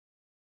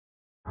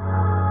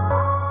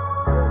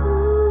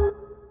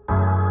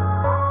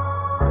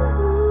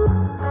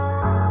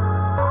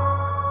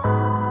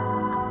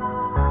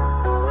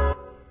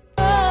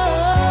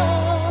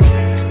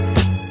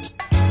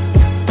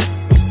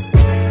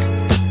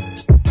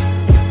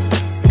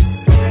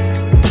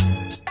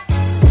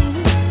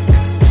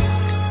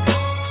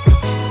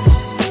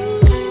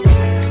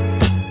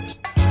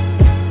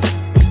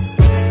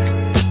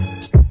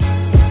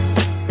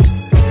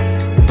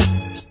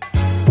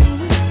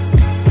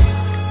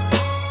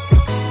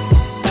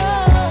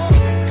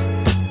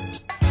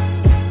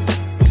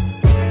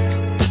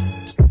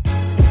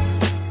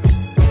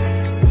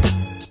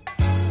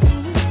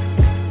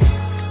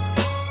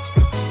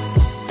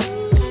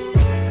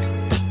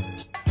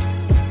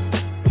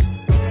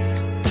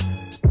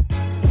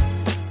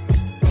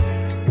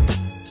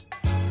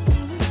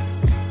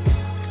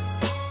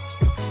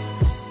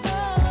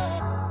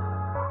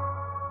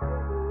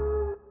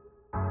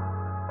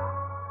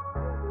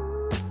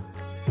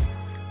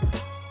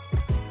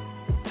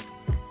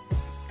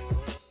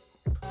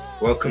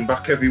Welcome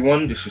back,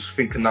 everyone. This is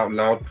Thinking Out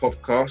Loud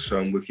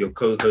podcast with your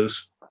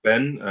co-host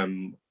Ben.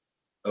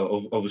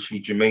 Obviously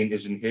Jermaine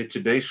isn't here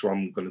today, so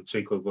I'm going to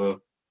take over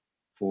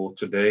for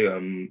today.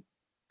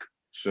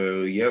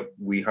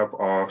 We have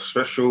our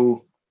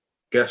special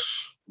guest,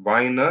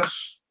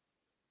 Vinus.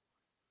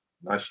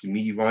 Nice to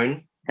meet you,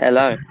 Vine.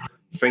 Hello.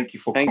 Thank you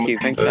for Thank coming. you.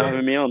 Thanks for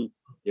having me on.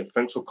 Yeah,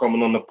 thanks for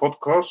coming on the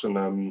podcast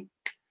and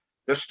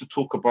just to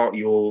talk about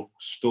your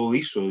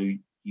story. So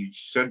you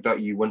said that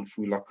you went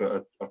through like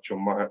a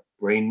traumatic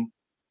brain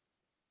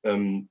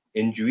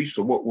injury.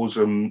 So what was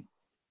the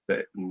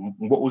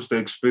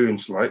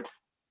experience like? If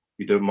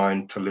you don't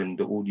mind telling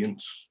the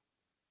audience.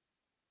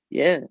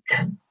 Yeah,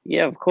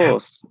 of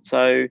course.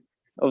 So,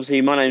 obviously,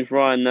 my name's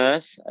Ryan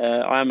Nurse.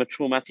 I am a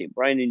traumatic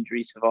brain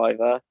injury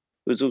survivor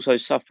who has also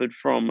suffered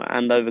from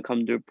and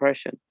overcome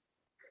depression.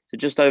 So,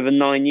 just over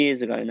 9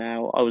 years ago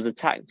now, I was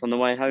attacked on the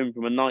way home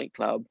from a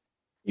nightclub,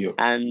 Yeah.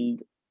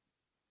 and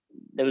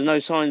there was no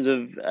signs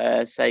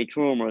of, say,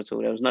 trauma at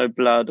all. There was no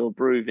blood or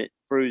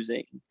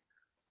bruising.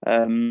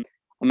 I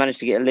managed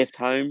to get a lift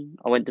home.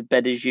 I went to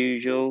bed as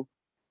usual,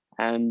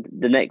 and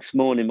the next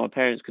morning, my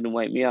parents couldn't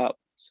wake me up.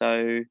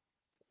 So,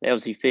 they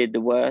obviously feared the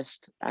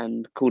worst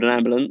and called an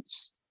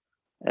ambulance.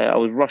 I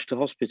was rushed to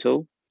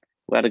hospital.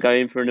 We had to go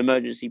in for an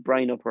emergency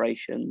brain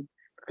operation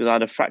because I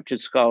had a fractured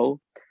skull,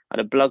 I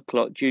had a blood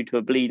clot due to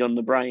a bleed on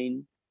the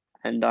brain,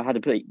 and I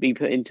had to be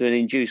put into an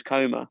induced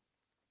coma.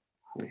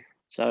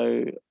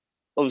 So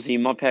obviously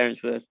my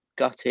parents were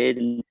gutted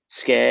and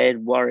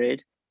scared,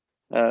 worried.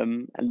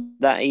 And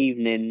that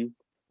evening,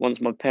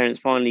 once my parents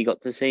finally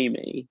got to see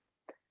me,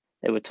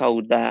 they were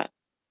told that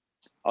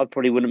I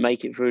probably wouldn't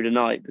make it through the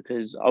night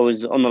because I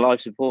was on the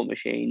life support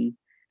machine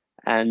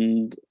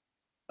and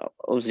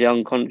obviously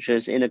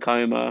unconscious in a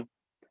coma,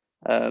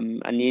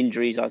 and the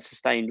injuries I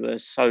sustained were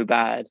so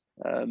bad.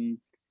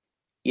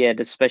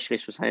 The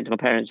specialist was saying to my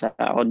parents that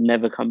I'd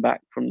never come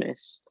back from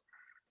this.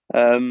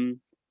 Um,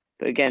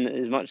 but again,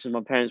 as much as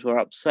my parents were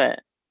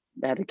upset,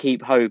 they had to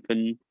keep hope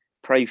and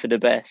pray for the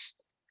best.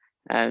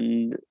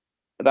 And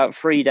about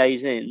 3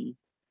 days in,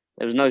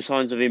 there was no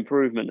signs of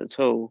improvement at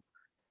all.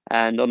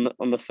 And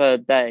on the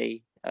third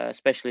day,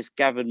 specialists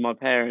gathered my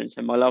parents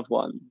and my loved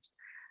ones,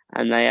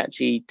 and they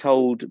actually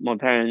told my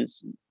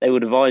parents they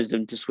would advise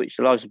them to switch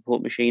the life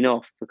support machine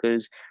off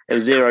because there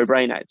was zero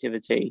brain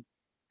activity,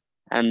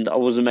 and I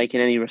wasn't making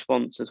any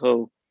response at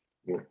all.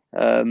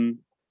 Yeah.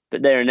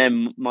 But there and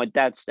then, my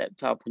dad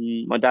stepped up,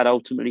 and my dad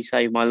ultimately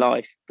saved my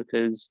life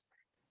because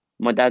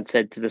my dad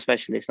said to the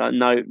specialist, like,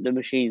 no, the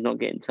machine's not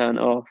getting turned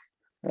off.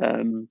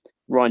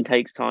 Ryan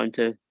takes time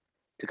to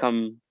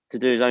come to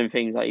do his own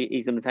things. Like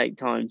he's going to take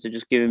time, to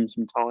just give him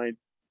some time.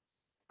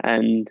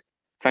 And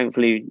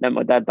thankfully, that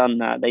my dad done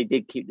that. They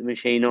did keep the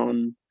machine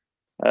on,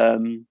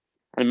 and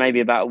maybe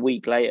about a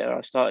week later,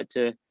 I started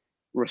to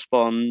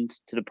respond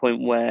to the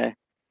point where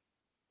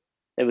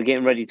they were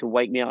getting ready to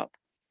wake me up.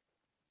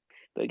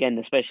 But again,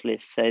 the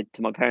specialist said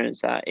to my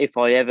parents that if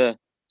I ever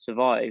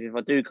survive, if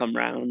I do come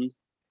round,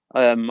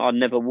 I'd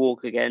never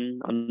walk again,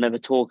 I'd never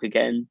talk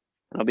again,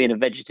 and I'll be in a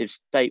vegetative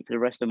state for the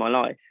rest of my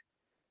life.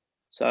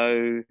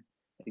 So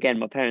again,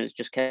 my parents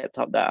just kept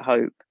up that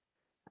hope,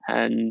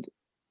 and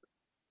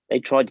they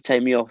tried to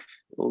take me off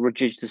or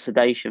reduce the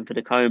sedation for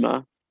the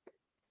coma.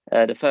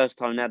 The first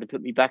time now they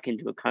put me back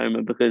into a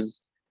coma because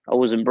I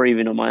wasn't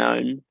breathing on my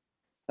own.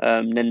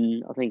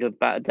 Then I think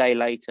about a day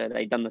later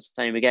they done the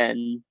same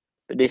again,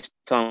 but this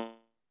time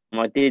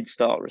I did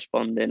start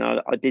responding.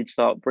 I did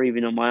start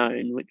breathing on my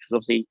own, which was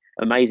obviously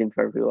amazing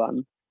for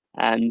everyone.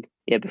 And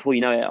yeah, before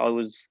you know it, I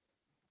was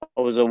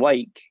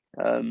awake.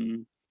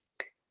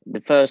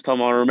 The first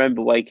time I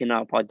remember waking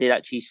up, I did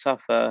actually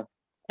suffer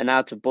an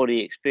out of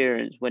body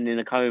experience when in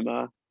a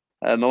coma.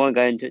 I won't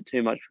go into it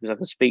too much because I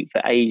could speak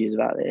for ages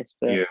about this,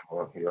 but Yeah.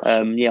 Well,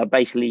 yeah. I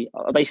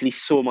basically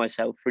saw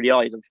myself through the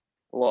eyes of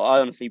what I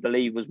honestly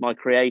believe was my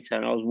creator,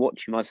 and I was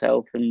watching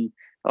myself, and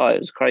it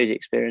was a crazy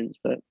experience.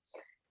 But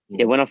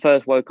yeah, when I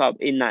first woke up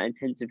in that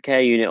intensive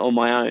care unit on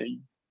my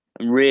own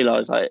and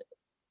realised like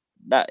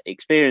that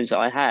experience that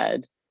I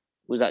had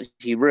was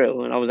actually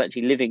real, and I was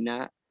actually living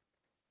that.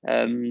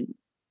 Um,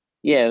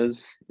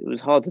 it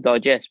was hard to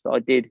digest, but I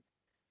did.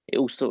 It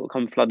all sort of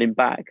come flooding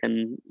back,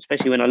 and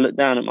especially when I looked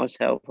down at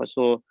myself, I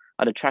saw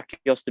I had a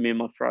tracheostomy in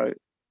my throat.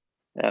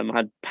 I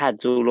had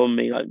pads all on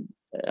me, like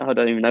I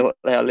don't even know what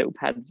they are, little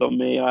pads on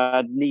me. I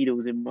had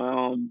needles in my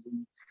arms,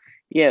 and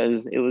yeah,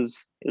 it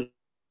was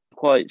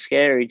quite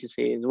scary to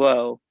see as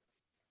well.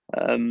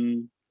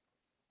 And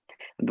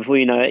before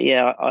you know it,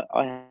 yeah,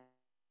 I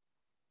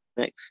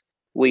next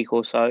week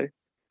or so,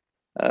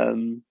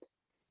 um,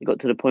 it got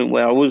to the point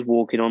where I was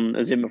walking on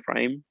a Zimmer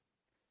frame,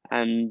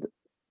 and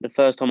the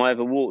first time I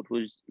ever walked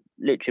was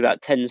literally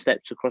about 10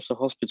 steps across the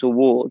hospital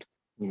ward,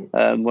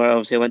 where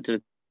obviously I went to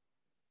the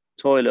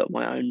toilet on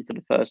my own for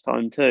the first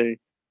time too.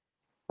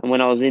 And when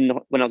I was in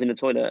the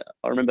toilet,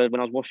 I remember when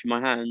I was washing my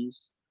hands,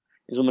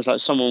 it was almost like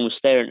someone was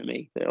staring at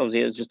me. But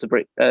obviously, it was just a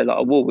brick, like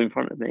a wall in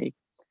front of me.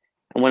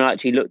 And when I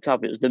actually looked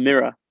up, it was the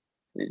mirror.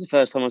 It's the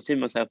first time I've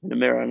seen myself in the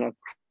mirror, and I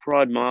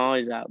cried my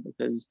eyes out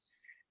because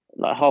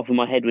like half of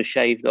my head was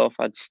shaved off.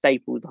 I'd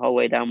staples the whole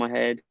way down my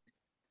head.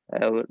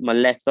 My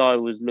left eye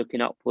was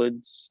looking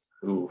upwards.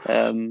 Oof.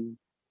 Um,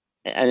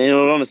 and in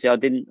all honesty, I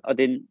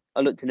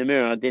looked in the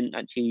mirror and I didn't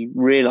actually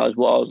realize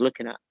what I was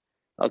looking at.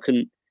 I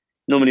couldn't,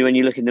 normally when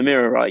you look in the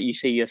mirror, right, you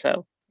see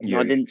yourself. And Yeah,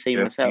 I didn't see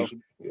yeah, myself.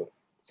 yeah.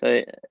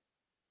 So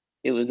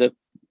it was a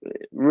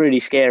really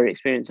scary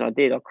experience. And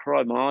I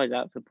cried my eyes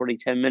out for probably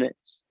 10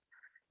 minutes.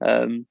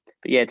 But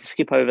yeah, to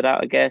skip over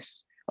that, I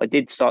guess I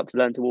did start to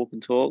learn to walk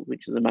and talk,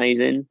 which was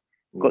amazing.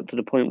 Yeah. Got to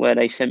the point where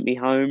they sent me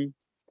home,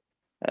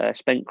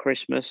 spent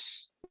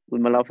Christmas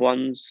with my loved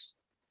ones,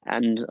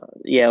 and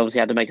yeah, obviously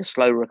had to make a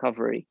slow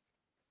recovery.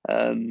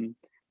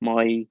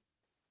 My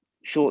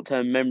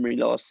short-term memory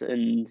loss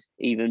and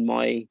even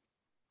my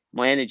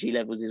energy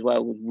levels as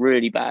well was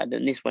really bad,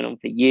 and this went on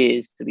for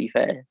years. To be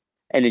fair,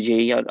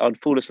 energy,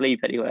 I'd fall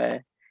asleep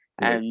anywhere,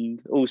 Yeah. and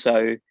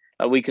also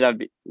we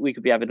could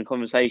be having a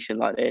conversation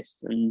like this,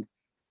 and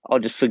I'll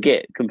just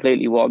forget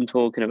completely what I'm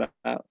talking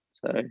about.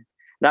 So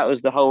that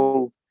was the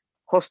whole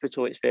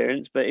hospital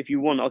experience. But if you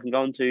want, I can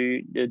go on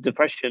to the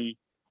depression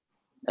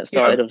that Yeah.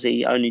 started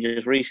obviously only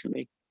just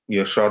recently.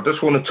 Yeah, so I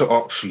just wanted to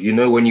ask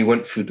you, when you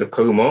went through the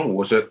coma,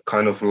 was it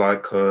kind of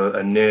like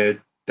a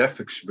near-death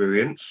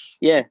experience?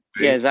 Yeah,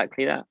 yeah, Okay.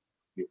 exactly that.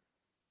 Yeah.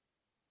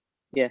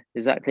 Yeah,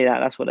 exactly that.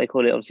 That's what they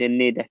call it. Obviously, a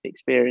near-death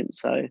experience.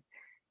 So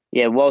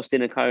yeah, whilst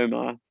in a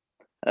coma,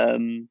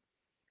 um,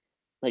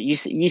 like you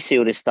see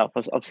all this stuff.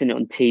 I've seen it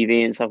on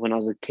TV and stuff when I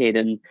was a kid,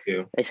 and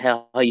Yeah. it's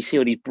how you see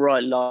all these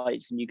bright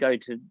lights, and you go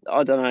to,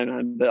 I don't know,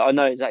 man, but I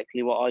know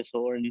exactly what I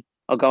saw, and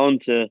I'll go on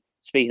to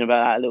speaking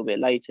about that a little bit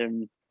later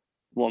and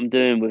what I'm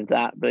doing with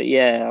that. But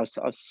yeah,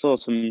 I saw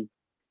some,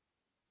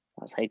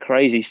 I'd say,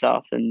 crazy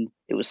stuff, and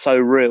it was so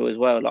real as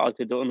well. Like I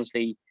could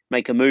honestly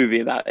make a movie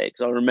about it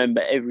because I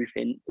remember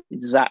everything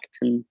exact,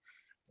 and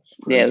It's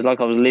yeah, it crazy. was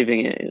like I was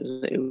living it.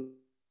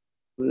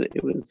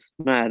 It was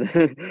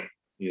mad.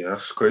 Yeah,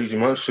 that's crazy,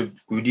 man. So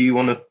would you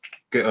want to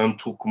get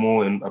talk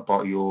more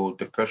about your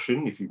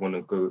depression, if you want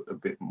to go a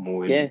bit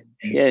more Yeah, in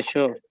deep yeah,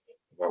 sure.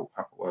 about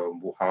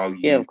how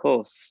Yeah, you of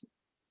course.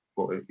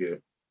 got it? Yeah.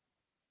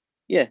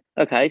 Yeah.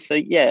 Okay. So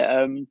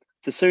yeah.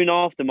 So soon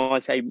after my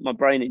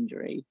brain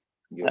injury,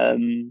 Yeah.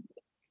 um,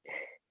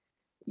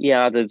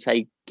 yeah, I'd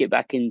say get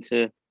back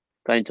into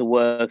going to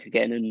work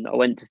again, and I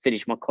went to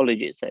finish my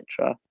college,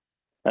 etc.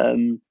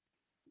 Um,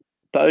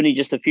 but only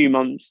just a few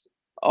months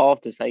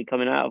after, say,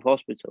 coming out of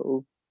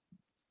hospital,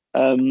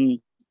 um,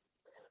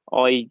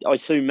 I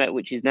soon met,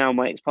 which is now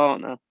my ex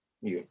partner,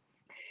 Yeah.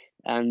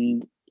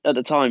 and at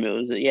the time it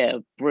was yeah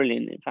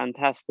brilliant,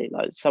 fantastic,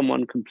 like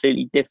someone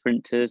completely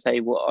different to say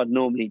what I'd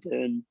normally do.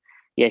 And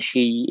yeah,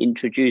 she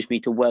introduced me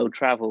to world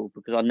travel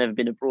because I'd never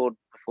been abroad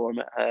before I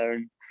met her.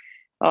 And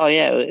oh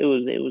yeah, it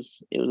was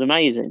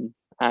amazing.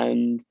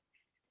 And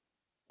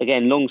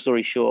again, long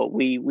story short,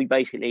 we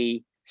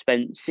basically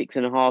spent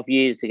 6.5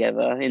 years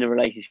together in a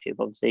relationship.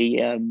 Obviously,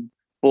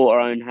 bought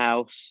our own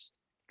house,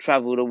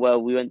 traveled the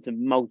world. We went to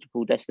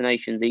multiple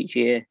destinations each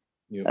year,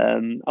 Yeah.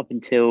 up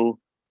until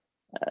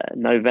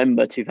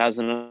November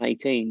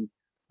 2018.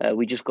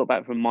 We just got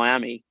back from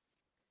Miami,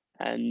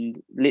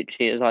 and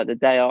literally it was like the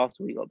day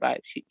after we got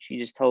back, she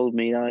just told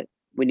me like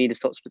we need to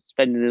stop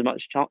spending as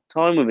much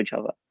time with each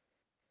other.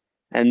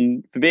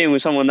 And for being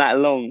with someone that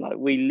long, like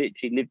we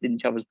literally lived in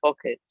each other's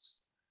pockets.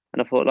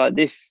 And I thought like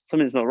this,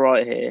 something's not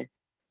right here.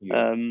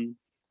 Yeah. And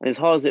as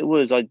hard as it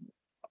was, yeah,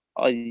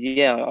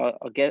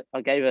 I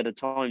gave her the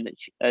time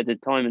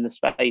and the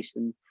space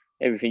and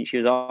everything she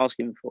was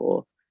asking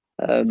for.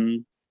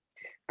 Um,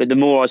 but the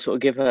more I sort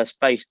of give her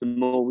space, the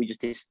more we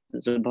just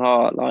distance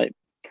apart. Like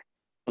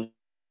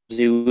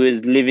we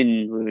was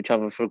living with each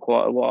other for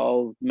quite a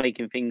while,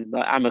 making things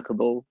like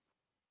amicable.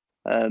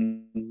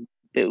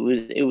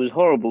 It was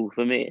horrible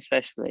for me,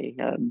 especially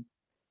Yeah.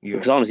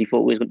 because I honestly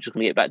thought we were just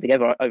going to get back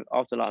together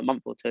after like a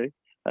month or two.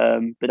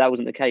 But that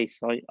wasn't the case.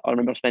 I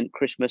remember I spent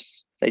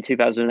Christmas, say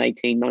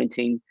 2018,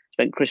 19,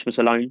 spent Christmas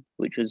alone,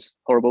 which was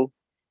horrible.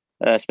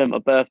 Spent my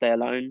birthday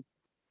alone.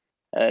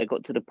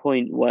 Got to the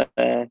point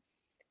where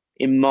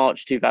in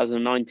March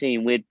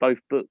 2019, we had both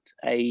booked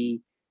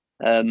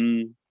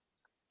um,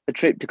 a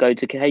trip to go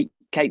to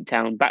Cape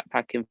Town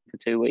backpacking for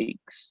 2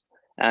 weeks,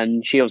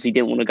 and she obviously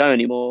didn't want to go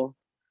anymore.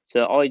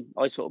 So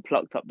I sort of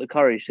plucked up the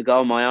courage to go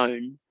on my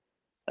own,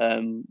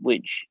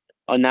 which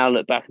I now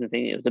look back and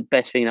think it was the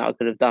best thing that I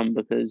could have done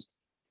because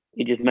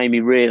it just made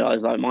me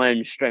realize like my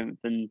own strength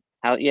and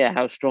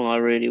how strong I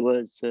really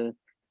was. So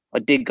I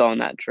did go on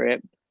that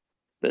trip,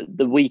 but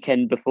the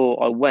weekend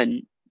before I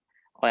went,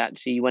 I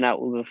actually went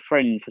out with a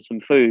friend for some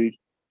food,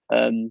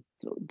 to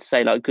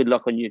say like good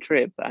luck on your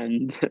trip.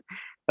 And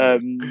Yeah.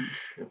 um,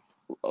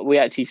 we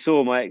actually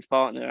saw my ex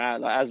partner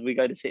out like as we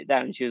go to sit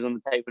down. She was on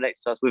the table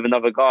next to us with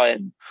another guy,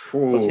 and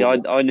obviously Oh,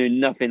 I knew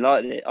nothing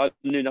like it. I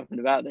knew nothing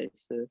about this.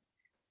 So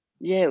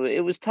yeah, it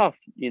was tough,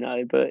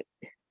 but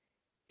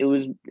it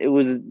was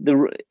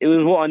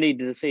what I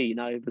needed to see,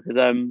 because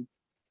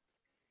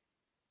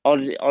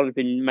I'd have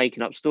been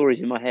making up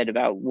stories in my head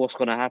about what's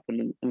going to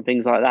happen and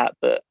things like that,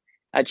 but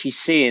actually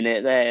seeing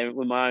it there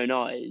with my own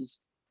eyes,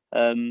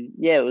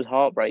 Yeah, it was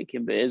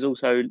heartbreaking, but it was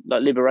also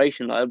like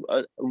liberation, like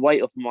a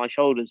weight off my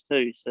shoulders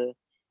too. So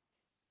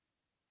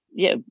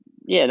yeah,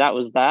 yeah, that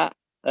was that.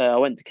 I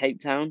went to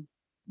Cape Town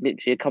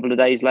literally a couple of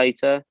days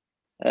later.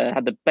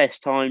 Had the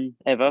best time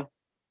ever.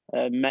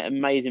 Met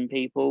amazing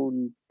people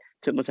and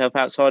took myself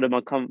outside of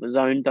my comfort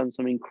zone. Done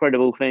some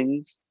incredible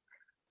things.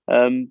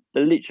 But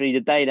literally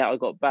the day that I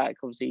got back,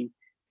 obviously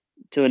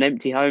to an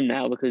empty home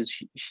now because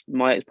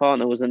my ex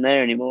partner wasn't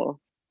there anymore.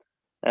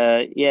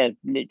 Yeah,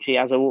 literally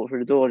as I walked through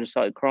the door, I just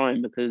started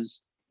crying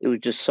because it was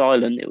just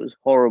silent. It was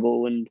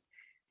horrible, and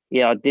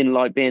yeah, I didn't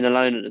like being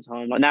alone at the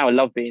time. Like now, I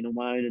love being on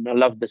my own, and I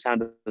love the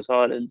sound of the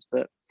silence.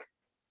 But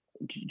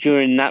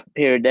during that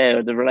period there,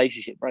 of the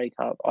relationship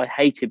breakup, I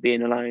hated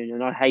being alone,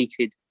 and I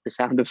hated the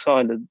sound of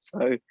silence.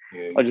 So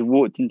Yeah, I just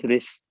walked into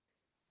this.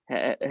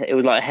 It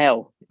was like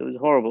hell. It was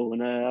horrible,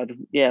 and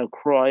I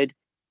cried.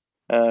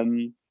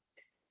 Um,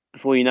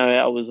 Before you know it,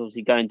 I was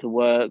obviously going to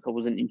work. I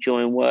wasn't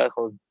enjoying work.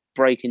 I was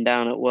breaking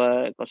down at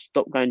work. I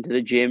stopped going to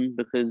the gym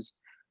because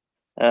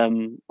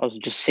I was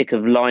just sick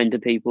of lying to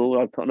people.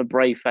 I'd put on a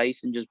brave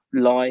face and just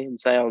lie and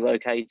say I was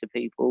okay to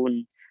people,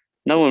 and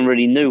no one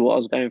really knew what I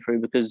was going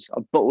through because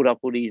I bottled up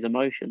all these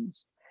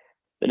emotions.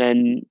 But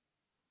then,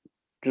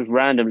 just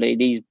randomly,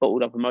 these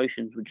bottled up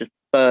emotions would just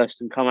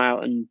burst and come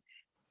out. And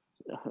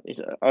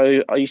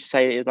I used to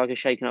say it was like a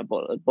shaken up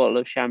bottle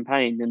of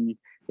champagne, and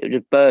it would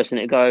just burst and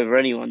it'd go over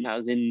anyone that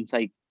was in,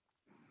 say,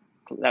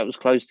 that was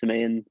close to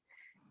me. And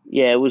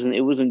yeah, it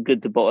wasn't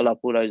good to bottle up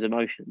all those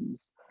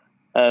emotions.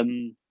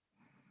 Um,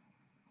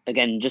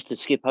 Again, just to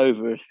skip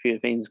over a few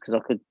things because I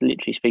could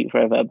literally speak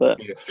forever. But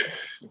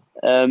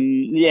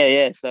yeah,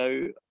 yeah.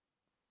 So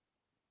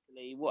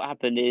what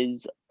happened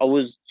is I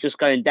was just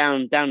going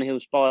down the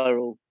hill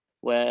spiral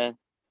where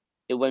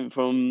it went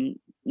from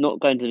not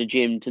going to the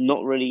gym to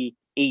not really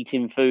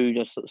eating food.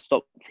 I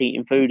stopped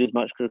eating food as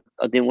much because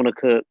I didn't want to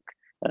cook.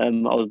 I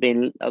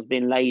was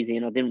being lazy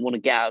and I didn't want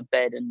to get out of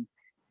bed, and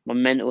my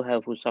mental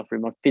health was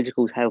suffering, my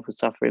physical health was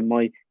suffering,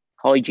 my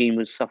hygiene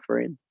was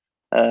suffering.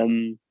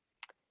 Um,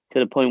 to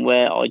the point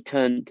where I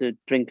turned to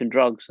drink and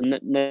drugs and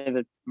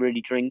never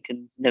really drink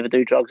and never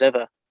do drugs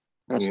ever.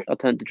 yeah, I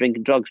turned to drink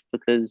and drugs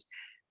because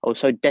I was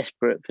so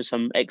desperate for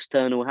some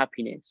external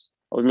happiness.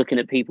 I was looking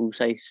at people,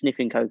 say,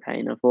 sniffing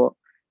cocaine. I thought,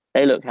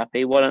 they look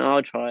happy. Why don't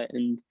I try it?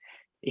 And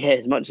yeah,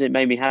 as much as it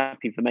made me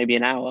happy for maybe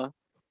an hour,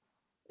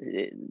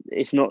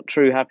 it's not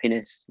true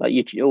happiness. Like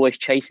you're always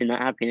chasing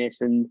that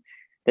happiness. And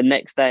the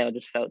next day, I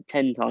just felt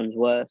 10 times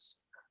worse.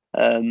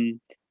 Um,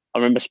 I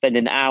remember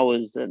spending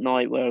hours at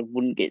night where I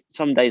wouldn't get.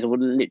 Some days I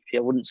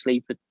wouldn't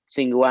sleep a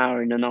single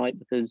hour in the night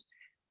because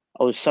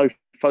I was so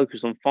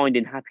focused on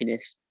finding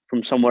happiness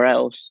from somewhere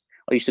else.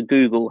 I used to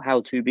Google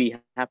how to be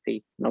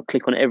happy, and I'd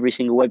click on every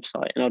single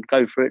website, and I'd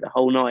go through it the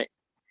whole night.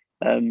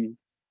 Um,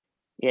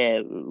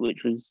 yeah, which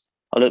was,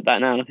 I look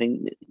back now and I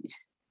think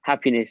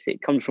happiness,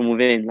 it comes from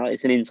within, like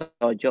it's an inside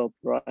job,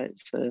 right?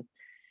 So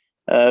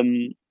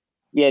um,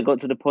 yeah, got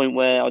to the point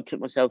where I took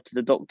myself to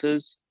the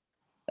doctors,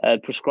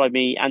 prescribed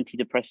me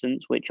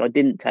antidepressants, which I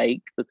didn't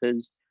take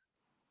because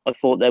I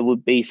thought there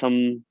would be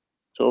some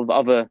sort of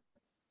other.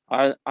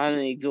 I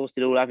only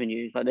exhausted all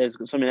avenues. Like there's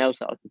something else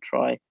that I could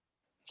try.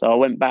 So I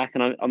went back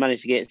and I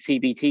managed to get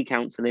CBT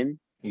counselling,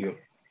 yeah,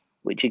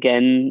 which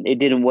again it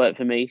didn't work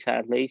for me,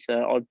 sadly.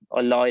 So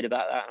I lied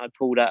about that and I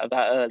pulled out of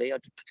that early. I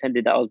just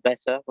pretended that I was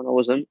better when I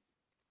wasn't.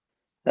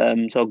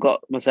 So I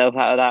got myself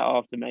out of that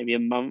after maybe a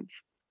month.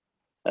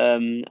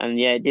 And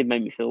yeah, it did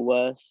make me feel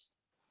worse.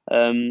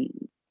 Um,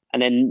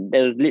 and then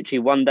there was literally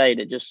one day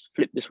that just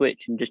flipped the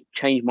switch and just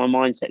changed my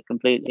mindset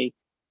completely.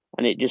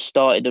 And it just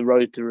started the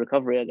road to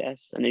recovery, I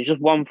guess. And it's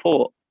just one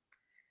thought.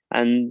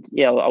 And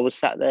yeah, I was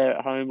sat there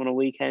at home on a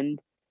weekend,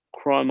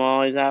 crying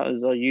my eyes out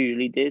as I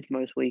usually did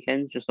most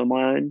weekends, just on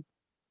my own.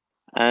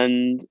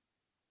 And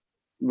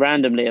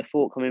randomly, a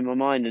thought came in my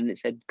mind, and it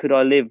said, "Could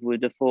I live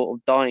with the thought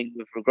of dying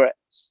with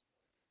regrets?"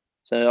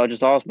 So I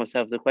just asked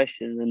myself the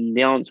question, and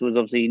the answer was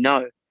obviously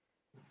no.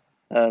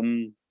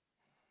 Um,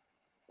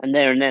 and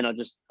there and then, I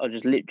just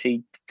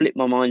literally flipped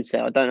my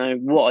mindset. I don't know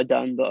what I'd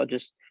done, but I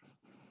just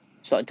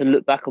started to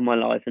look back on my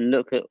life and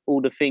look at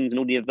all the things and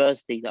all the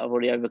adversities that I've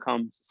already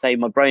overcome. So say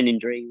my brain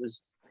injury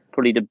was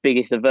probably the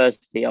biggest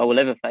adversity I will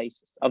ever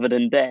face, other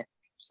than death.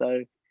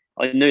 So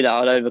I knew that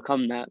I'd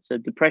overcome that. So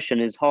depression,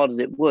 as hard as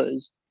it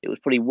was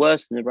probably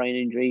worse than the brain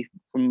injury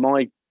from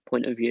my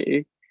point of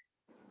view.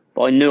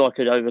 But I knew I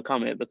could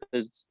overcome it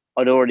because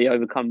I'd already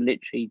overcome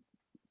literally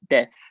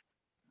death.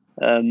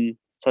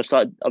 So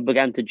I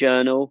began to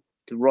journal,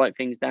 to write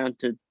things down,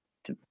 to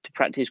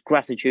practice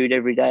gratitude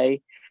every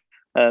day.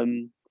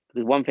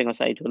 Because one thing I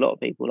say to a lot of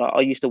people, like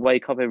I used to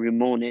wake up every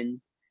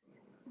morning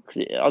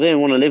because I didn't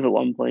want to live at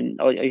one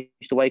point. I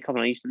used to wake up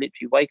and I used to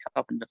literally wake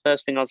up, and the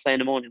first thing I'd say in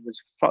the morning was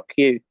 "fuck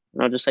you,"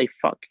 and I'd just say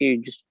 "fuck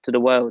you" just to the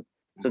world.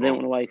 So I didn't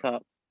want to wake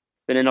up.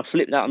 But then I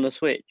flipped that on the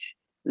switch,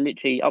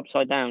 literally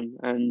upside down,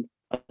 and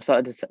I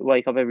started to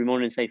wake up every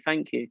morning and say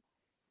 "thank you,"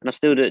 and I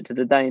still do it to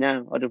the day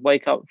now. I just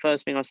wake up,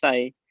 first thing I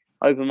say,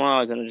 open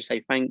my eyes, and I just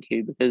say "thank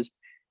you," because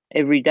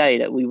every day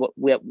that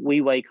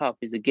we wake up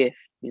is a gift,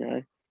 you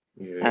know.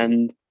 Yeah,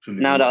 And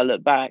absolutely now that I right.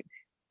 look back,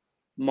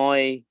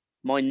 my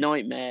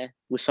nightmare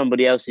was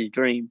somebody else's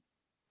dream,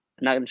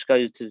 and that just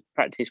goes to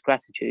practice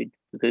gratitude,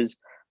 because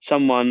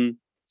someone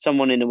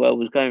someone in the world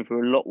was going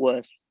through a lot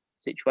worse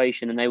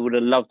situation, and they would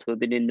have loved to have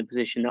been in the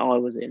position that I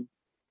was in.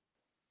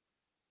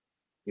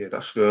 Yeah,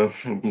 that's the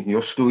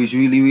your story is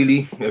really,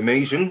 really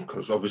amazing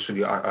because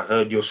obviously I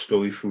heard your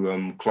story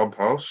through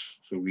Clubhouse.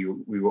 So we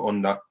were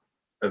on that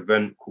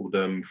event called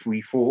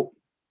Free Thought,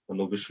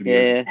 and obviously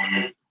Yeah,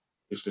 everyone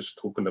is just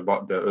talking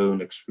about their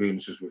own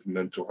experiences with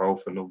mental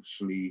health. And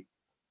obviously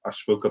I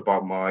spoke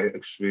about my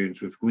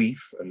experience with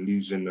grief and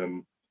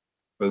losing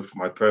both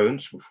my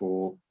parents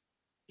before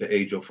the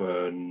age of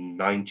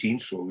 19.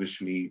 So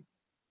obviously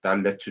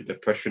that led to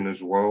depression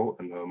as well.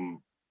 And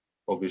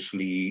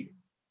obviously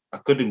I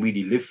couldn't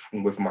really live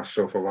with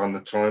myself around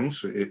the time.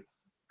 So it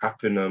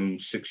happened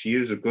 6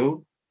 years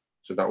ago.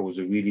 So that was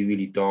a really,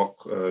 really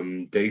dark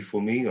day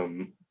for me.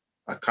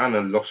 I kind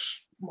of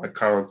lost my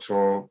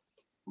character,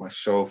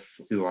 myself,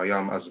 who I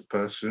am as a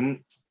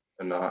person.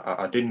 And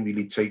I didn't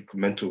really take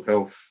mental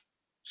health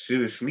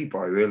seriously, but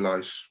I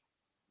realized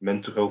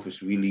mental health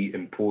is really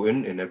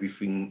important in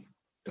everything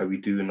that we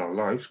do in our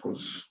lives,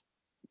 because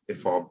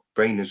if our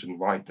brain isn't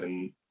right,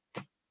 then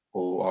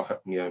or our,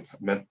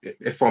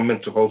 if our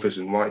mental health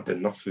isn't right,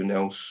 then nothing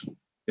else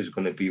is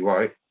going to be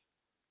right,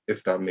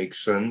 if that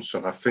makes sense.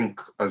 And I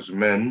think as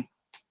men,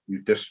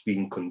 we've just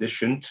been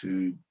conditioned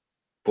to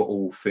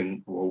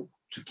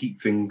to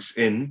keep things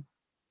in.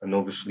 And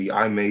obviously,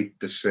 I made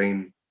the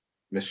same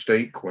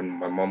mistake when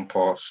my mum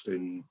passed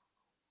in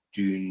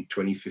June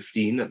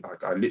 2015. And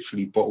I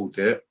literally bottled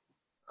it.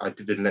 I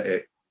didn't let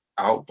it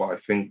out, but I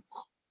think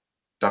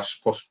that's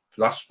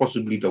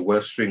possibly the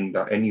worst thing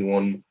that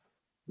anyone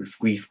with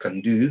grief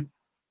can do,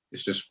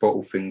 is just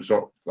bottle things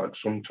up. Like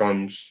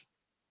sometimes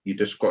you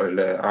just gotta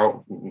let it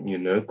out,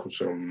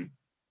 because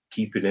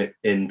keeping it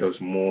in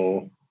does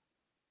more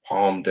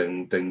harm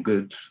than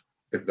good,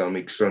 if that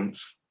makes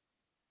sense.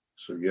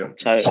 So yeah.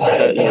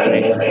 totally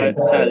agree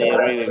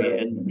with you.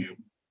 And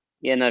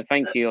yeah, no,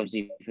 thank you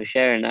obviously for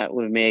sharing that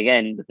with me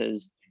again,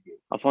 because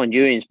I find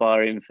you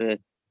inspiring for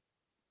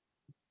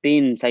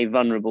being, say,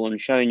 vulnerable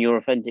and showing your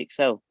authentic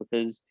self.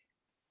 Because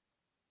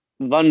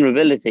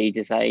vulnerability,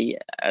 to say,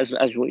 as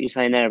what you're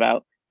saying there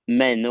about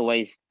men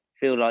always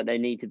feel like they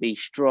need to be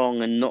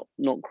strong and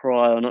not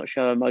cry or not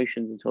show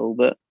emotions at all,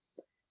 but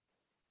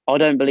I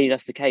don't believe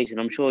that's the case, and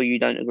I'm sure you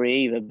don't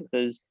agree either.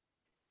 Because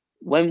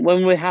when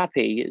we're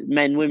happy,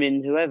 men,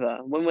 women, whoever,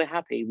 when we're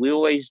happy, we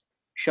always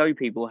show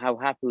people how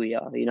happy we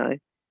are.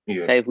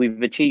 Yeah, Say if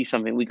we've achieved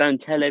something, we go and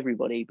tell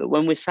everybody. But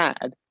when we're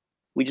sad,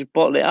 we just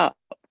bottle it up.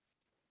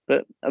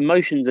 But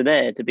emotions are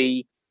there to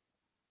be.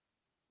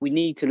 We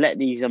need to let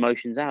these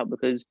emotions out,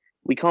 because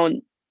we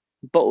can't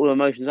bottle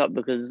emotions up,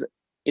 because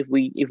if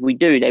we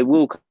do, they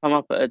will come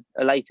up at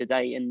a later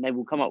date, and they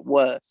will come up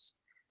worse.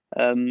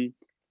 Um,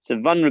 so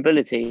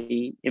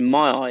vulnerability, in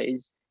my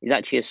eyes, is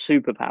actually a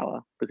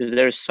superpower, because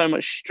there is so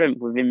much strength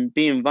within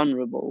being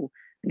vulnerable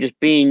and just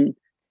being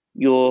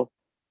your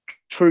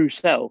true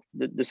self,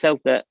 the self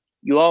that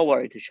you are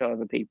worried to show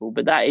other people,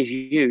 but that is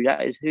you,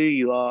 that is who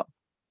you are.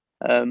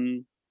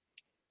 Um,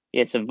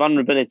 yeah, so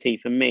vulnerability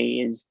for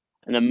me is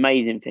an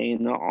amazing thing,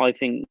 and I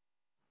think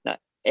that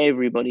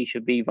everybody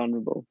should be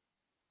vulnerable.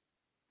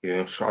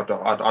 yeah. So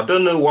I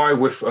don't know why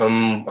with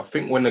I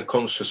think when it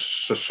comes to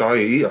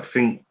society, I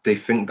think they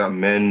think that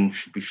men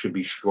should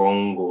be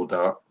strong, or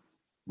that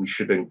we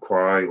shouldn't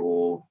cry,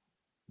 or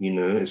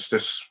it's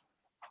just,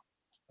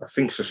 I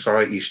think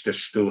society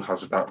just still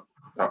has that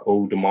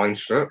older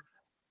mindset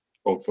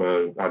of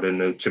I don't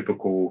know,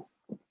 typical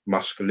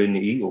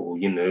masculinity, or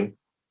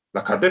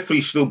like I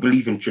definitely still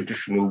believe in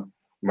traditional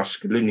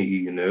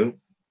masculinity.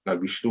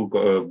 Like we still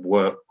gotta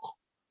work,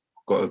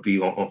 gotta be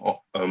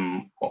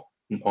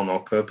on our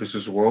purpose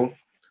as well.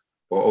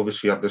 But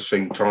obviously at the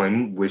same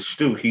time, we're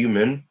still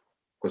human,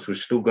 because we're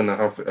still gonna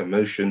have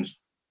emotions.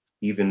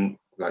 Even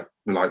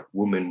like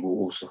women will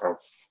also have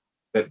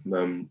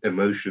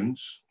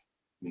emotions.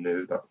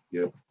 That,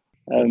 yeah.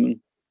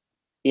 Um,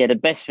 yeah, the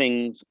best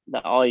things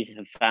that I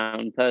have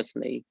found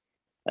personally,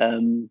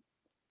 um,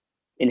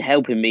 in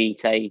helping me,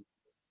 say,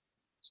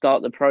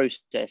 start the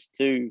process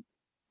to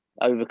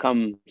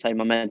overcome, say,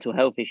 my mental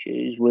health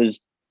issues,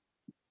 was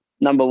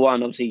number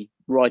one, obviously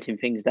writing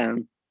things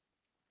down,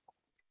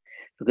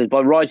 because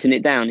by writing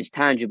it down, it's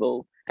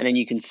tangible, and then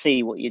you can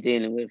see what you're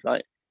dealing with.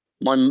 Like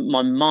my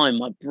mind,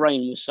 my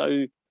brain was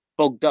so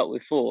bogged up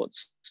with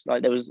thoughts.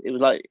 Like it was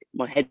like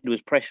my head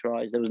was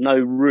pressurized. There was no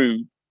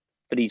room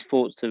for these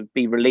thoughts to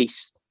be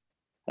released.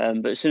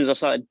 But as soon as I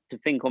started to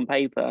think on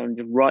paper and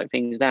just write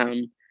things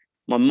down,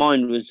 my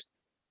mind was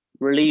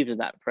relieved of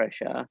that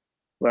pressure,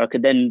 where I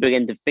could then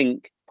begin to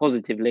think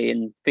positively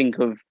and think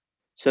of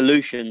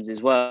solutions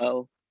as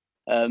well.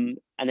 And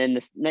then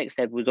the next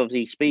step was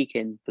obviously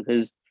speaking,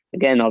 because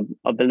again,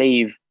 I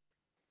believe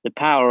the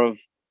power of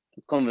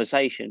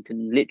conversation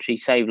can literally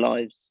save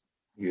lives.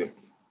 Yeah,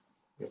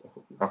 yeah,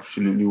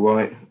 absolutely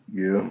right.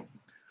 Yeah.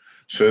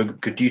 So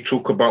could you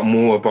talk about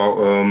more about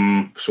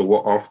so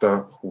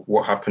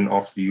what happened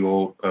after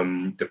your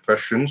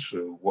depression?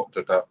 So what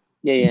did that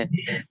Yeah.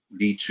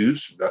 lead to?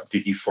 So that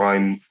did you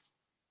find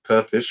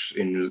purpose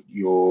in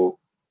your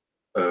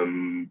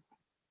um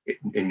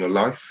in your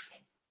life?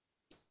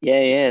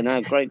 Yeah. No,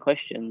 great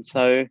question.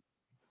 So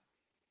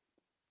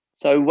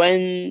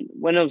when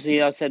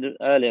obviously I said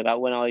earlier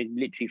about when I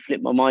literally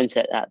flipped my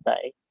mindset that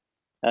day,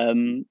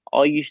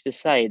 I used to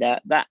say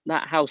that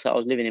house that I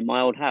was living in,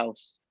 my old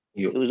house,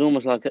 Yeah, it was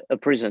almost like a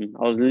prison.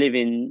 I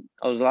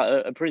was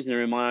like a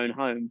prisoner in my own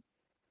home.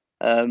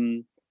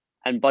 Um,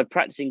 and by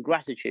practicing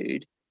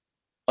gratitude,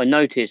 I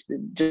noticed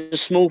that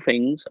just small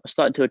things I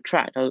started to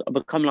attract. I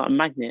become like a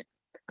magnet.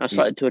 I yeah,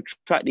 started to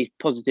attract these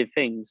positive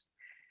things,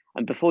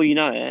 and before you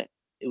know it,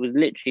 it was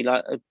literally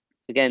like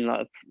again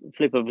like a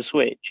flip of a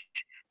switch.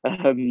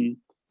 Um,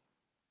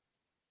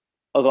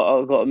 I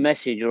got a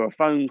message or a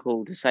phone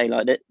call to say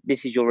like that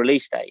this is your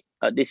release date.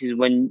 Like this is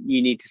when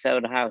you need to sell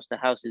the house. The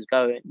house is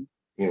going.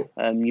 yeah,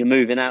 You're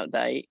moving out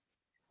date,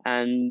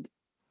 and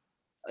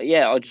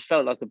yeah, I just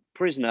felt like a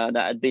prisoner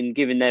that had been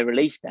given their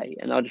release date,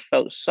 and I just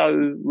felt so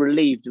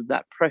relieved of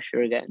that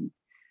pressure again.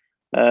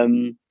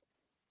 Um,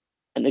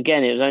 and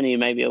again, it was only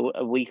maybe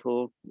a week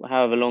or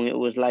however long it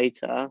was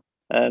later.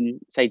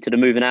 Say to the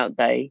moving out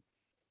day,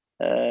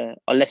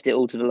 I left it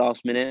all to the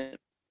last minute.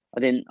 I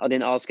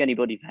didn't ask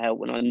anybody for help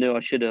when I knew I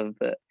should have,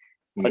 but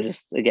I yeah.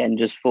 just again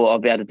just thought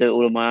I'd be able to do it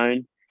all on my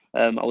own.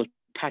 I was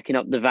packing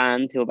up the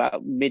van till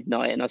about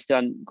midnight, and I still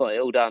hadn't got it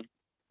all done.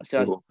 I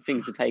still had Oh,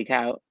 things to take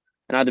out,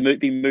 and I had to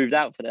be moved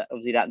out for that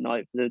obviously that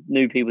night for the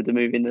new people to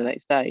move in the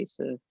next day.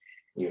 So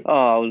yeah,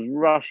 I was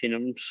rushing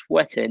and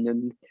sweating,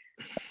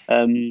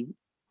 and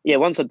yeah,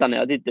 once I'd done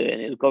it, I did do it,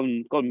 and it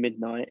was gone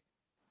midnight.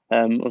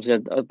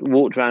 Obviously, I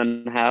walked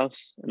around the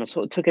house and I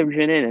sort of took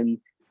everything in, and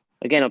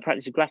again, I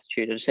practiced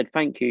gratitude. I just said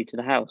thank you to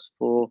the house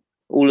for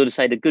all of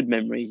the good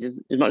memories. As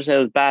much as there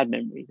was bad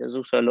memories, there was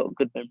also a lot of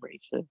good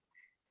memories. So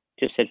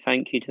just said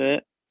thank you to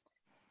it.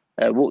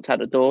 Walked out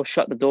the door,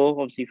 shut the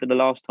door, obviously for the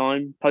last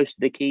time.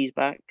 Posted the keys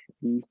back,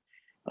 and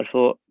I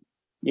thought,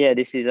 yeah,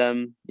 this is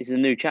a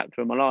new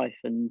chapter of my life,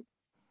 and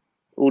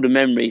all the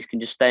memories can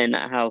just stay in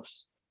that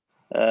house.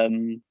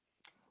 Um,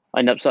 I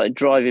ended up started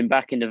driving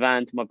back in the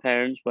van to my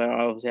parents, where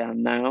I obviously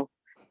am now,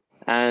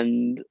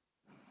 and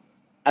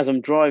as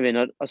I'm driving,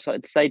 I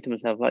started to say to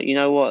myself, like, you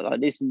know what,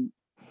 like this.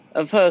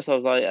 At first, I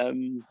was like,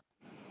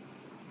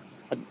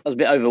 I was a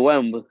bit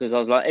overwhelmed because I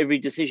was like, every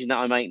decision that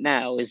I make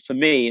now is for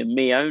me and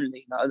me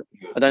only. Like,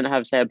 yeah, I don't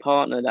have, say, a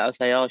partner that I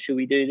say, oh, should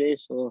we do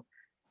this? Or,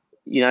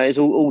 it's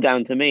all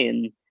down to me.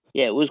 And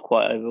yeah, it was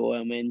quite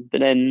overwhelming.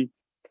 But then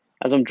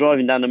as I'm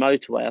driving down the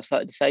motorway, I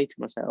started to say to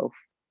myself,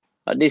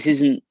 like, this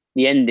isn't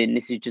the ending,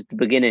 this is just the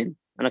beginning.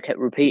 And I kept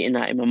repeating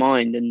that in my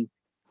mind. And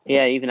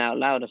yeah, even out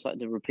loud, I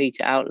started to repeat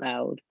it out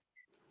loud.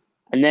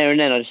 And there and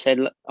then I just said,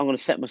 look, I'm going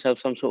to set myself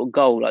some sort of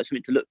goal, like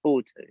something to look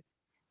forward to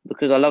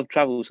because I love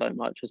travel so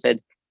much. I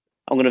said,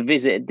 I'm going to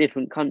visit a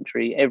different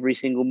country every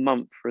single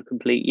month for a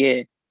complete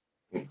year.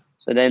 yeah,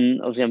 So then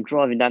obviously I'm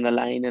driving down the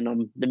lane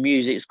and the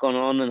music's gone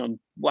on and I'm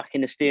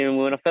whacking the steering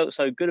wheel and I felt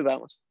so good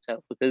about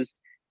myself because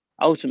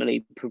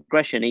ultimately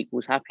progression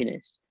equals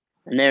happiness.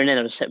 And there and then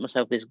I just set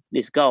myself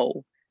this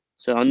goal.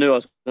 So I knew I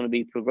was going to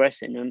be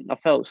progressing and I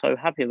felt so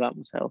happy about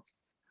myself.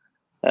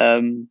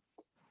 Um,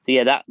 so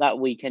yeah, that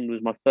weekend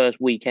was my first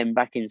weekend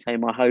back in say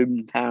my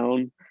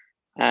hometown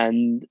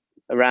and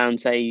around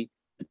say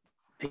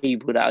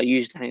people that I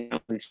used to hang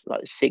out with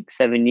like 6,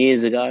 7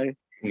 years ago.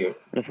 yeah,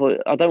 And I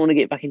thought I don't want to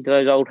get back into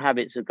those old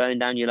habits of going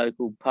down your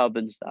local pub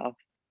and stuff.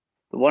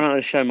 But why don't I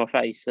show my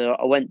face? So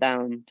I went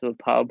down to a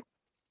pub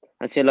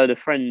and see a load of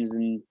friends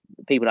and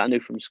people that I knew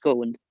from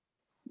school, and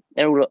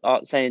they're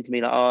all saying to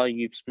me like, "Oh,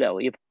 you've split up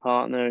with your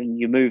partner and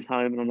you moved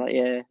home," and I'm like,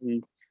 "Yeah."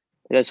 And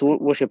they go, "So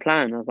what's your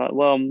plan?" I was like,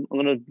 "Well, I'm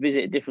going to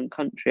visit a different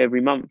country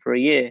every month for a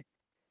year."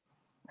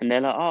 And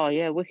they're like, "Oh,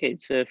 yeah,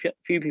 wicked." So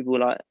few people were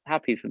like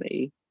happy for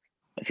me.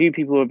 A few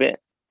people were a bit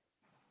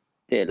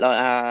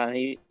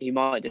like, he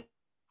might do.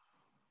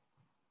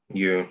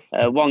 yeah.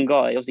 One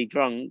guy, obviously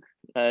drunk,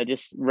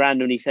 just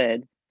randomly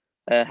said,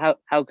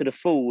 how could a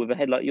fool with a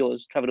head like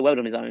yours travel the world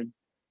on his own?"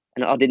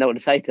 And I didn't know what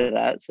to say to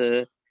that,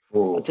 so I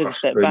Oh, took a that's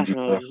step back crazy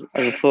and stuff.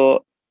 I just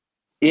thought,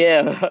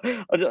 yeah,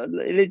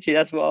 literally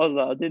that's what I was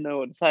like. I didn't know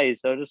what to say,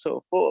 so I just sort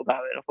of thought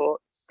about it. I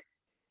thought,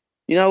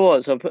 you know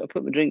what? So I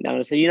put my drink down.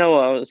 I said, you know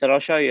what? I said, I'll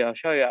show you how I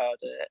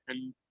do it.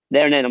 And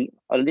there and then,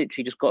 I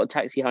literally just got a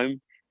taxi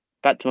home,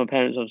 back to my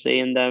parents, obviously,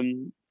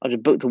 and I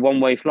just booked a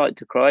one-way flight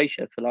to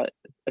Croatia for like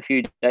a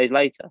few days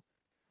later.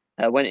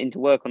 I went into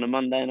work on a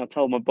Monday and I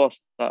told my boss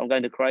that I'm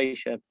going to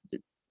Croatia a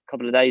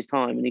couple of days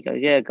time, and he goes,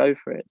 "Yeah, go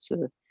for it."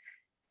 So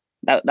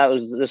that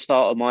was the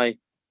start of my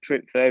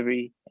trip for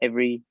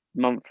every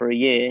month for a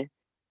year,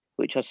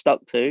 which I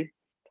stuck to.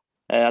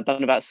 I've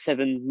done about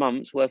 7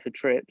 months worth of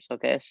trips, I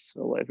guess,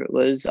 or whatever it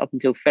was, up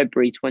until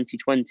February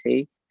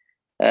 2020,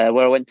 where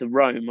I went to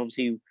Rome.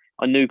 Obviously,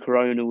 I knew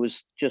Corona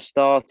was just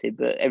started,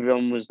 but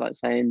everyone was like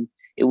saying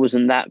it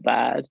wasn't that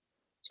bad.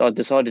 So I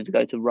decided to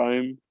go to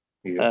Rome.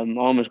 Yeah.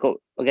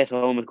 I guess I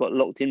almost got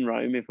locked in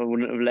Rome if I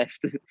wouldn't have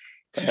left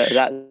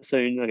that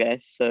soon, I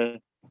guess. So,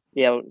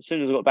 yeah, as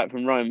soon as I got back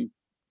from Rome,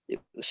 it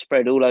was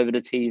spread all over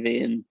the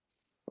TV and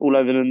all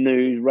over the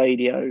news,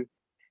 radio,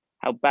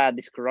 how bad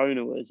this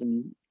corona was.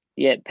 And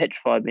yeah, it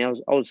petrified me. I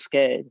was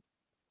scared.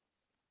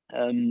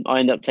 I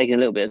ended up taking a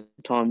little bit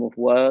of time off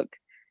work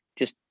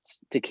just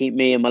to keep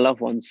me and my loved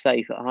ones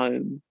safe at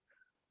home.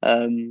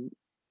 Um,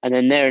 and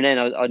then there and then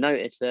I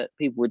noticed that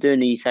people were doing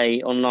these,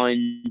 say,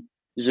 online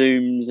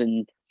Zooms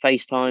and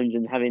FaceTimes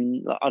and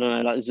having, like, I don't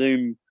know, like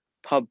Zoom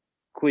pub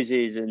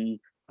quizzes and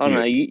I don't Yeah.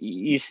 know,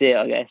 you see it,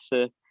 I guess.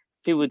 So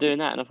people were doing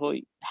that, and I thought,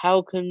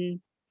 how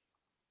can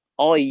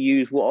I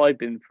use what I've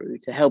been through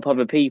to help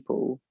other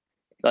people,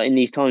 like in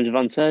these times of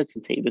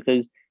uncertainty?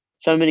 Because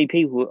so many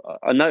people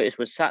I noticed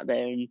were sat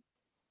there, and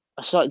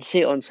I started to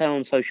see it on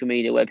social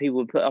media where people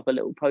would put up a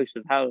little post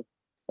of how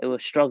they were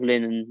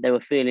struggling and they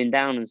were feeling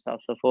down and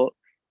stuff. So I thought,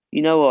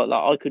 you know what,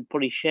 like I could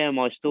probably share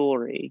my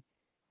story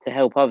to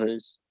help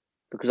others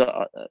because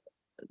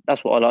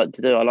that's what I like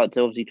to do. I like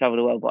to obviously travel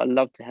the world, but I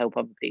love to help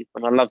other people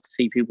and I love to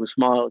see people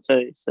smile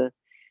too. So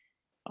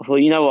I thought,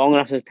 you know what, I'm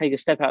gonna have to take a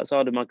step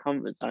outside of my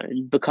comfort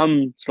zone,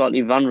 become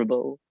slightly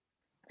vulnerable,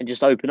 and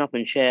just open up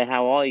and share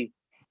how I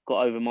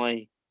got over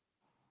my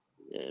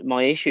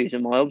issues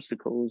and my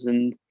obstacles.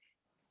 And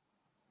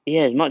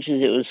yeah, as much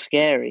as it was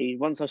scary,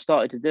 once I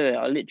started to do it,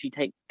 I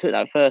literally took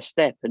that first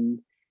step, and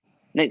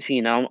next thing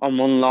you know, I'm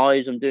on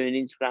lives, I'm doing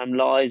Instagram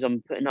lives,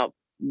 I'm putting up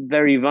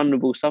very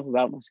vulnerable stuff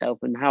about myself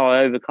and how I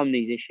overcome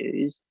these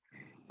issues.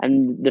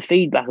 And the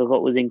feedback I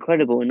got was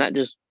incredible, and that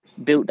just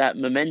built that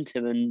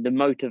momentum and the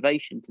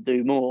motivation to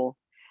do more.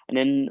 And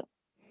then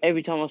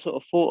every time I sort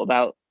of thought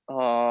about,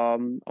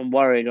 I'm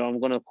worried or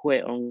I'm going to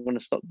quit or I'm going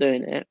to stop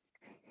doing it,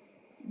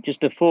 just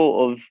the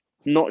thought of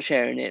not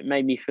sharing it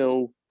made me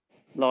feel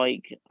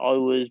like I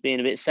was being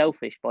a bit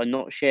selfish by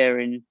not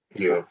sharing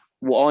Yeah.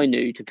 what I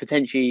knew to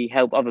potentially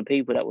help other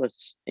people that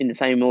was in the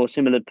same or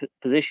similar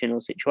position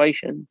or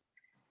situation.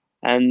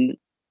 And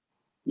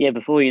yeah,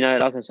 before you know it,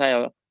 like I say,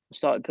 I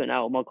started putting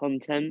out all my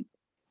content,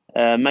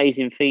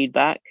 amazing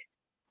feedback,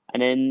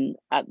 and then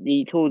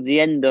towards the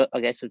end, I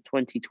guess, of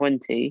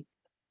 2020,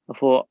 I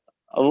thought,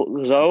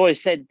 because I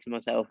always said to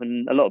myself,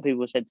 and a lot of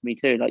people said to me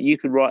too, like you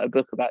could write a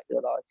book about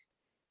your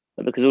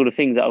life, because all the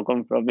things that I've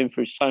gone through, I've been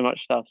through so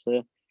much stuff. So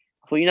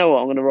I thought, you know what,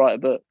 I'm going to write a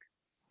book,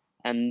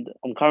 and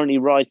I'm currently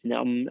writing it.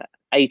 I'm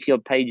 80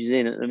 odd pages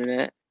in at the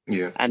minute,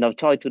 Yeah. and I've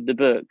titled the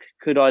book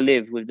 "Could I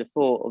Live with the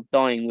Thought of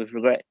Dying with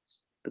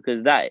Regrets?"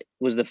 Because that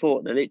was the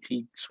thought that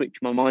literally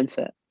switched my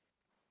mindset.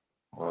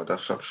 Oh,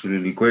 that's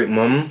absolutely great,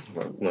 Mum.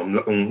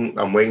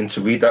 I'm waiting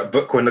to read that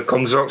book when it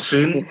comes out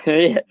soon.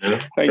 Yeah, Yeah,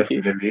 thank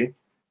you. definitely.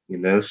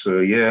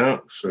 So yeah,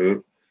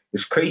 so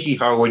it's crazy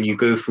how when you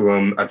go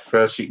through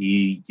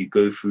adversity, you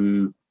go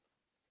through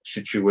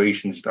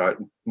situations that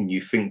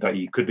you think that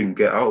you couldn't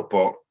get out,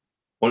 but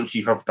once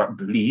you have that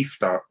belief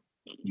that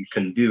you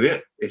can do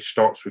it, it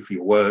starts with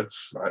your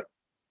words, like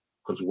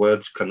because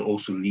words can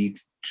also lead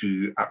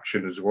to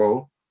action as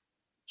well.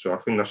 So I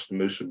think that's the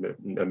most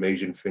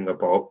amazing thing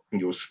about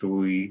your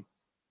story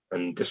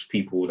and just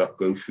people that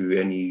go through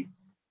any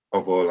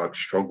other like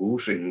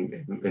struggles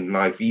in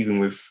life, even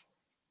with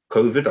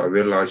COVID. I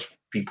realized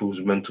people's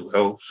mental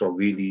health are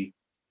really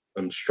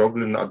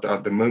struggling at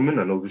the moment,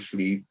 and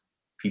obviously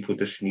people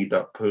just need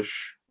that push,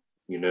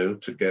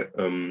 to get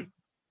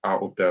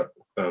out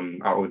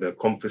of their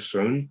comfort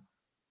zone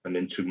and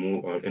into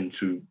more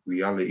into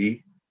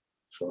reality.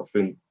 So I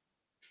think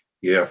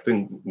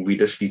we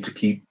just need to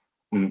keep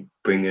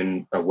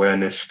bringing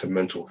awareness to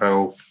mental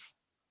health,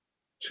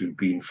 to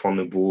being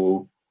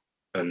vulnerable,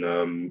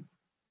 and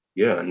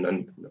yeah,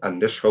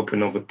 and just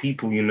helping other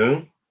people,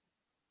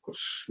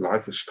 because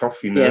life is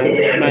tough, Yeah,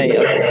 mate,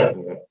 Yeah.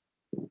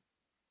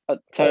 I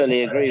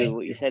totally agree with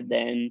what you said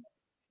there, and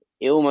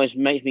it almost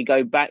makes me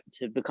go back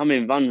to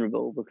becoming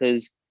vulnerable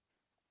because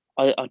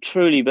I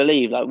truly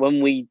believe like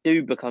when we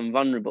do become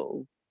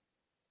vulnerable,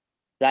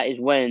 that is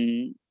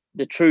when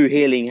the true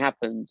healing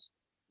happens.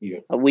 Yeah.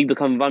 We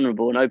become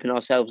vulnerable and open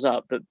ourselves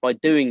up, but by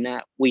doing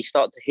that, we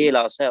start to heal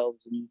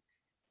ourselves. And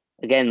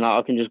again, like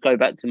I can just go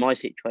back to my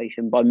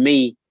situation. By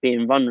me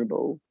being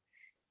vulnerable,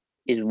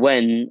 is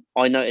when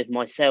I noticed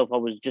myself. I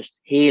was just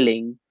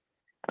healing.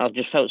 And I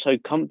just felt so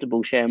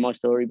comfortable sharing my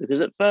story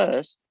because at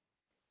first,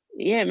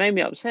 yeah, it made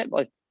me upset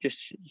by just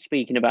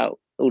speaking about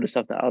all the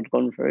stuff that I'd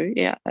gone through.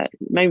 Yeah, it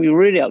made me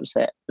really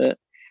upset. But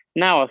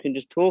now I can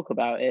just talk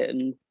about it,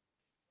 and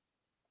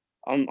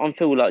I'm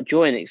feel like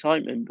joy and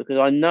excitement because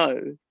I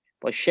know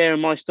by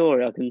sharing my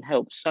story, I can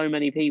help so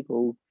many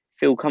people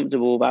feel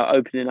comfortable about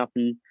opening up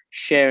and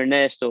sharing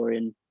their story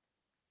and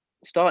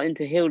starting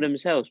to heal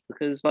themselves.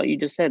 Because, like you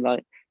just said,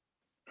 like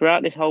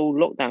throughout this whole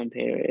lockdown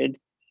period,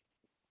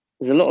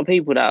 there's a lot of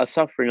people that are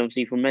suffering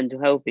obviously from mental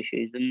health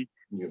issues, and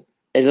Yeah.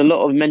 there's a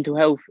lot of mental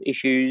health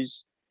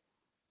issues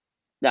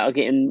that are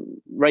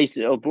getting raised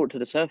or brought to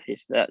the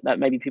surface that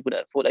maybe people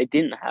that thought they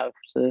didn't have.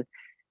 So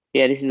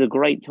yeah, this is a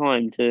great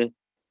time to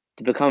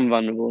become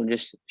vulnerable and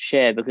just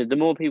share because the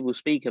more people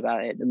speak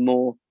about it, the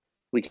more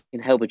we can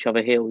help each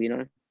other heal.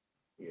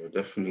 Yeah,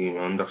 definitely,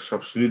 man. That's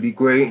absolutely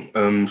great.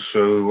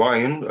 So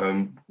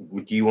Ryan,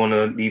 would you want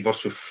to leave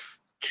us with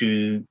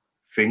two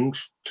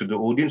things to the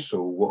audience?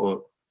 So what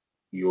are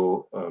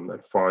your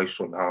advice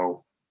on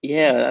how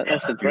Yeah,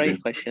 that's a using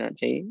great question,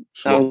 actually.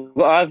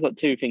 smart? I've got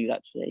two things,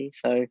 actually.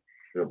 So,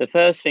 Yeah, the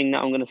first thing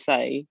that I'm going to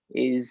say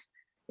is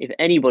if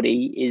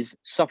anybody is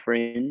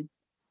suffering,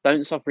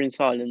 don't suffer in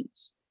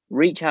silence.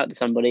 Reach out to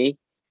somebody.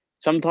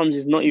 Sometimes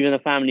it's not even a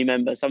family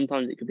member,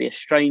 sometimes it could be a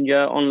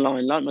stranger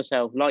online, like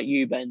myself, like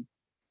you, Ben.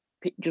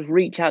 Just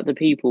reach out to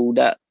people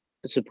that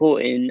are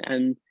supporting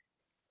and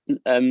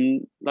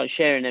like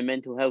sharing their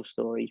mental health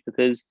stories,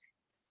 because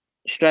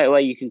straight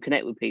away you can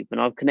connect with people,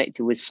 and I've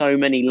connected with so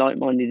many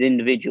like-minded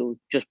individuals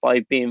just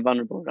by being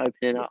vulnerable and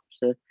opening up.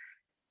 So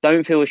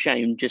don't feel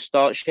ashamed, just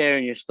start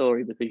sharing your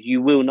story, because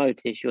you will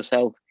notice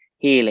yourself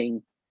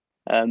healing.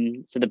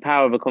 So the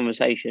power of a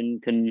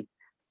conversation can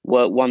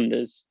work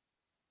wonders.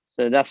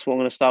 So that's what I'm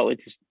going to start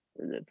with,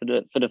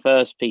 for the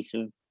first piece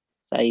of,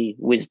 say,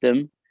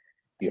 wisdom.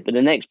 yeah, But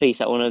the next piece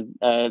that I want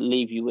to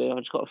leave you with, I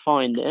just got to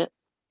find it.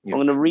 yeah, I'm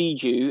going to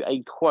read you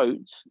a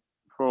quote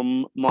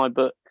from my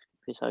book,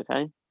 if it's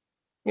okay.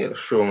 yeah.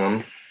 Sure,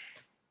 man.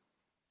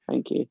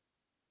 Thank you.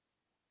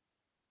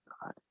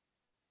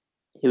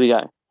 Here we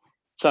go.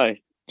 So,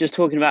 just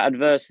talking about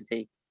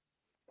adversity.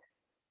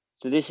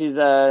 So this is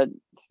I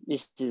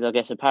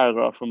guess a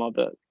paragraph from my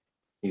book.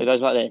 So Yeah, it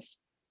goes like this.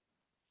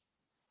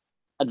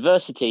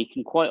 Adversity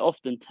can quite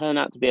often turn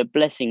out to be a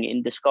blessing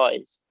in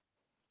disguise.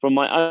 From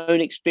my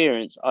own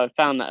experience, I have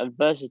found that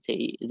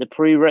adversity is a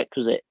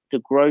prerequisite to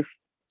growth,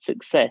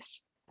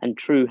 success, and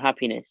true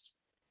happiness.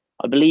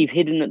 I believe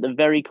hidden at the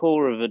very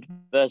core of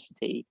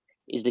adversity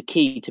is the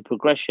key to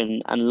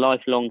progression and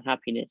lifelong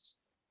happiness.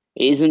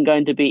 It isn't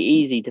going to be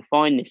easy to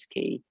find this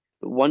key,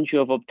 but once you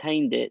have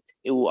obtained it,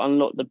 it will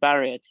unlock the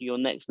barrier to your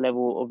next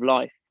level of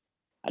life.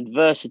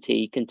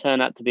 Adversity can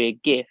turn out to be a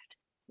gift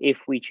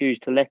if we choose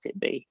to let it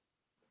be.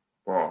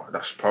 wow,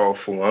 that's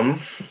powerful, man.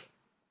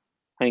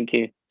 Thank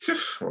you.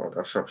 Oh,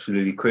 that's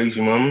absolutely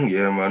crazy, man.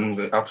 Yeah,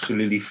 man.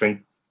 Absolutely,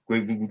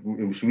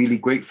 it was really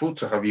grateful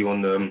to have you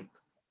on the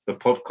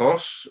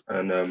podcast.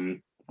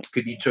 And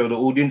could you tell the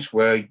audience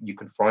where you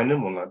can find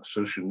them on like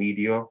social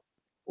media,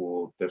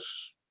 or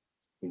just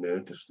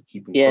to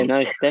keep in Yeah,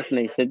 contact? no,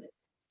 definitely.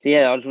 So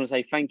yeah, I just want to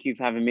say thank you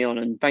for having me on,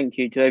 and thank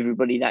you to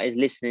everybody that is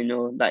listening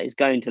or that is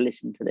going to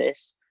listen to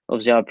this.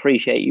 Obviously, I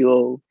appreciate you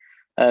all.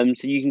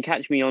 So you can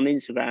catch me on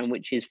Instagram,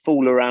 which is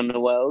Fall Around the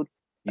World.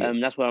 Yeah.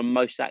 That's where I'm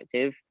most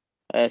active.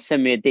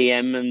 Send me a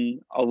DM,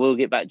 and I will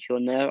get back to you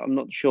on there. I'm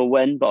not sure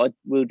when, but I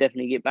will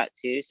definitely get back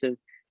to you. So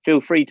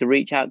feel free to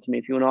reach out to me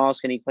if you want to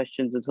ask any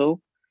questions at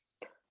all.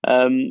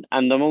 And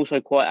I'm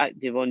also quite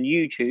active on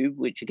YouTube,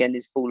 which again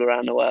is Fall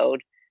Around the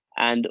World,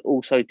 and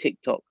also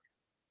TikTok.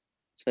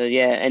 So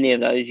yeah, any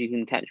of those you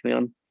can catch me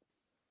on.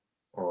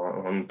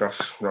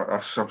 That's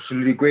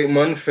absolutely great,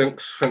 man.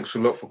 Thanks a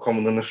lot for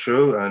coming on the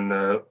show,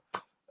 and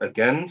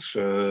again,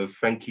 so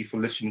thank you for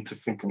listening to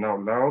Thinking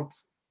Out Loud.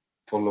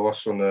 Follow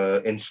us on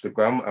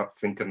Instagram at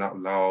Thinking Out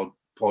Loud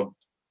Pod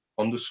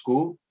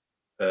 _.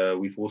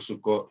 We've also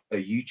got a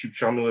YouTube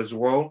channel as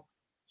well.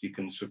 You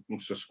can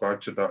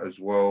subscribe to that as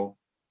well.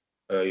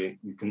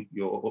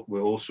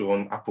 We're also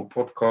on Apple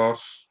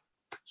Podcasts,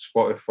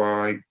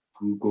 Spotify,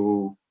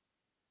 Google,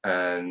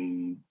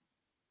 and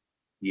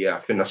yeah, I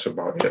think that's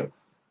about it.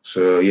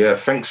 So yeah,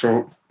 thanks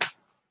for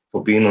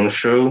being on the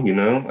show,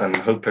 and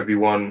hope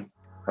everyone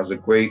has a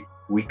great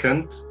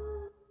weekend.